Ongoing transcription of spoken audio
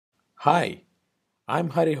Hi, I'm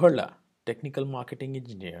Hari Holla, Technical Marketing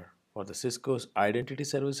Engineer for the Cisco's Identity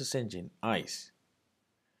Services Engine ISE.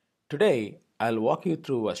 Today, I'll walk you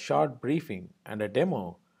through a short briefing and a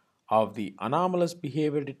demo of the anomalous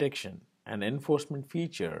behavior detection and enforcement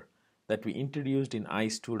feature that we introduced in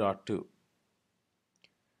ISE 2.2.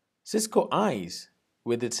 Cisco ISE,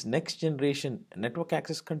 with its next generation network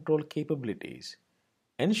access control capabilities,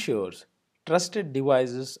 ensures trusted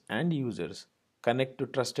devices and users connect to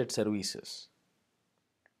trusted services.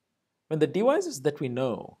 When the devices that we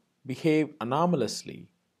know behave anomalously,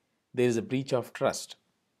 there is a breach of trust.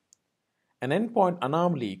 An endpoint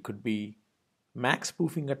anomaly could be MAC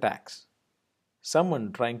spoofing attacks,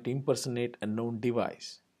 someone trying to impersonate a known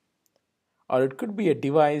device, or it could be a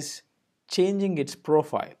device changing its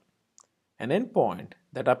profile. An endpoint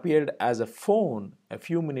that appeared as a phone a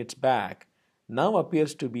few minutes back now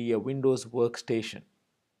appears to be a Windows workstation.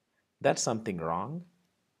 That's something wrong.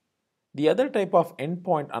 The other type of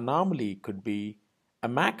endpoint anomaly could be a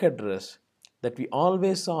MAC address that we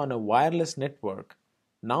always saw on a wireless network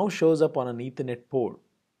now shows up on an Ethernet port.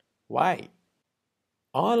 Why?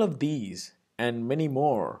 All of these and many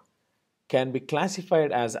more can be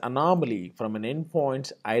classified as anomaly from an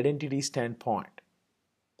endpoint's identity standpoint.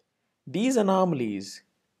 These anomalies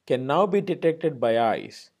can now be detected by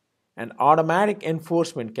ISE, and automatic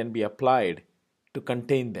enforcement can be applied to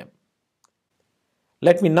contain them.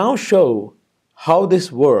 Let me now show how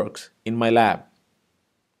this works in my lab.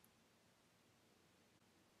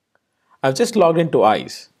 I've just logged into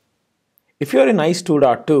ISE. If you're in ISE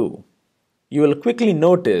 2.2, you will quickly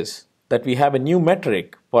notice that we have a new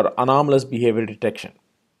metric for anomalous behavior detection.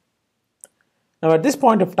 Now at this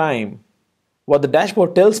point of time, what the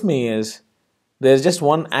dashboard tells me is there's just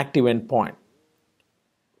one active endpoint.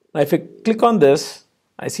 Now if I click on this,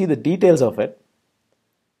 I see the details of it.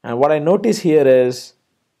 And what I notice here is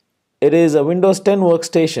it is a Windows 10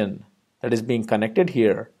 workstation that is being connected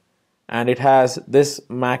here, and it has this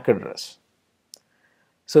MAC address.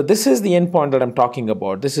 So this is the endpoint that I'm talking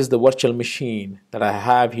about. This is the virtual machine that I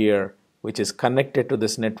have here, which is connected to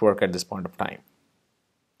this network at this point of time.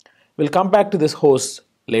 We'll come back to this host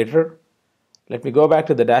later. Let me go back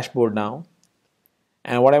to the dashboard now.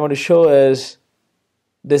 And what I want to show is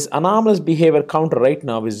this anomalous behavior counter right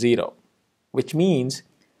now is 0, which means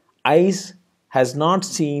ISE has not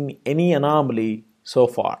seen any anomaly so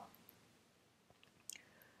far.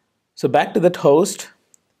 So back to that host,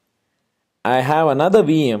 I have another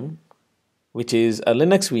VM, which is a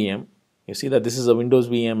Linux VM. You see that this is a Windows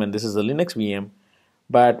VM and this is a Linux VM.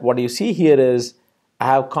 But what you see here is I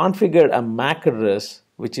have configured a MAC address,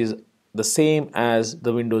 which is the same as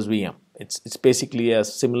the Windows VM. It's basically a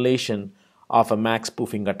simulation of a MAC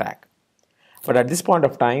spoofing attack. But at this point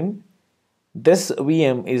of time, this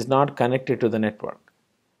VM is not connected to the network.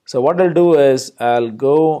 So what I'll do is I'll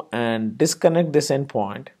go and disconnect this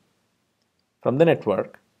endpoint from the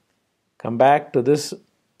network, come back to this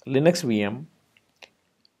Linux VM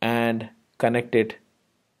and connect it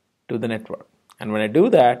to the network. And when I do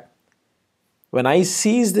that, when I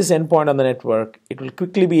seize this endpoint on the network, it will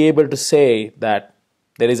quickly be able to say that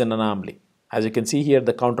there is an anomaly. As you can see here,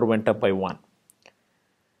 the counter went up by 1.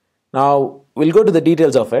 Now we'll go to the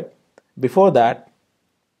details of it. Before that,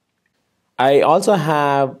 I also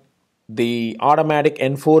have the automatic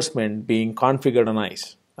enforcement being configured on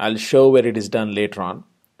ISE. I'll show where it is done later on.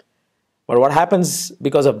 But what happens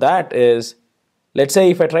because of that is, let's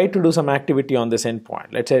say if I try to do some activity on this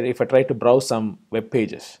endpoint, let's say if I try to browse some web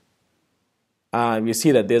pages, you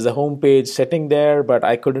see that there's a home page setting there, but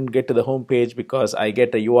I couldn't get to the home page because I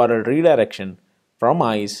get a URL redirection from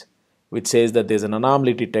ISE which says that there's an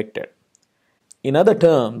anomaly detected. In other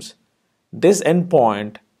terms, this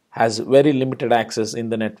endpoint has very limited access in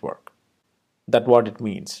the network. That's what it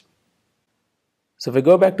means. So if I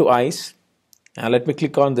go back to ISE, let me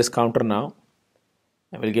click on this counter now.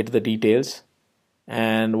 I will get to the details.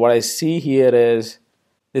 And what I see here is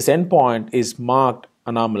this endpoint is marked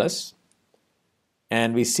anomalous.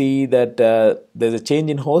 And we see that there's a change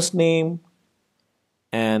in host name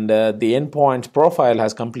and the endpoint's profile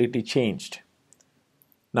has completely changed.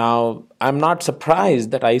 Now, I'm not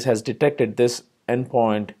surprised that ISE has detected this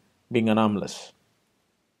endpoint being anomalous.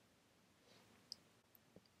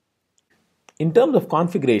 In terms of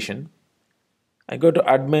configuration, I go to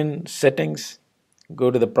admin settings, go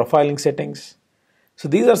to the profiling settings. So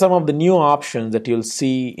these are some of the new options that you'll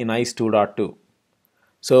see in ISE 2.2.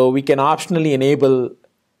 So we can optionally enable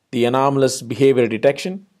the anomalous behavior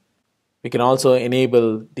detection. We can also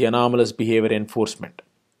enable the anomalous behavior enforcement.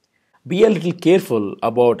 Be a little careful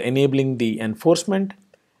about enabling the enforcement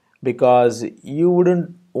because you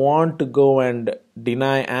wouldn't want to go and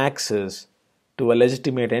deny access to a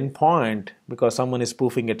legitimate endpoint because someone is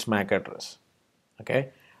spoofing its MAC address. Okay.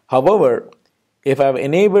 However, if I've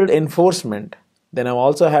enabled enforcement, then I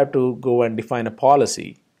also have to go and define a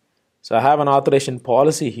policy. So I have an authorization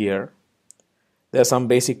policy here. There are some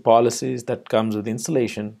basic policies that comes with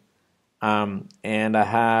installation. And I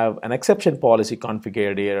have an exception policy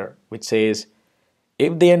configured here, which says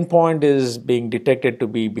if the endpoint is being detected to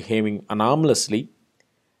be behaving anomalously,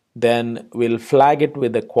 then we'll flag it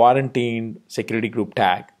with a quarantined security group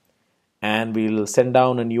tag and we'll send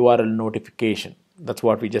down an URL notification. That's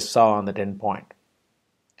what we just saw on that endpoint.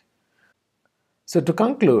 So to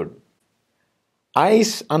conclude,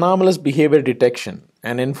 ISE anomalous behavior detection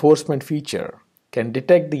and enforcement feature can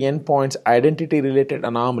detect the endpoint's identity-related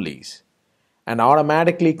anomalies and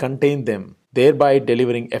automatically contain them, thereby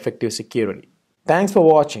delivering effective security. Thanks for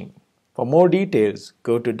watching. For more details,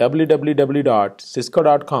 go to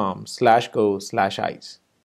www.cisco.com/go/ISE.